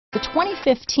The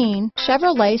 2015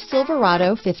 Chevrolet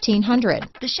Silverado 1500.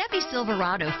 The Chevy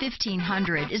Silverado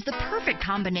 1500 is the perfect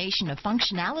combination of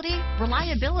functionality,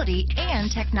 reliability,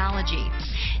 and technology.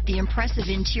 The impressive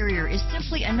interior is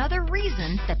simply another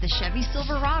reason that the Chevy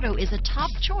Silverado is a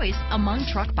top choice among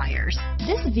truck buyers.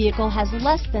 This vehicle has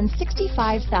less than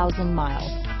 65,000 miles.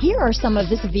 Here are some of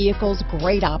this vehicle's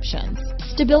great options: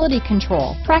 stability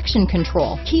control, traction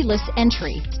control, keyless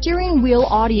entry, steering wheel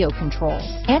audio controls,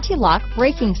 anti-lock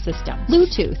braking system,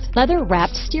 Bluetooth,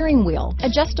 leather-wrapped steering wheel,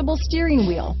 adjustable steering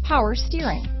wheel, power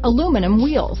steering, aluminum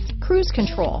wheels, cruise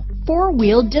control,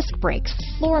 four-wheel disc brakes,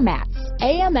 floor mats,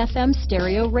 AM/FM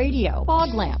stereo radio,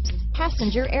 fog lamps,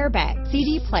 passenger airbag,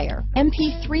 CD player,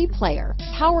 MP3 player,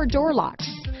 power door locks.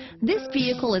 This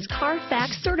vehicle is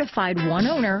Carfax certified one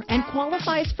owner and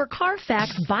qualifies for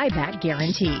Carfax buyback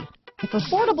guarantee. If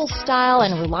affordable style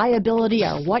and reliability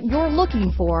are what you're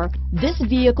looking for, this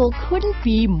vehicle couldn't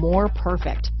be more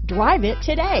perfect. Drive it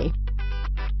today.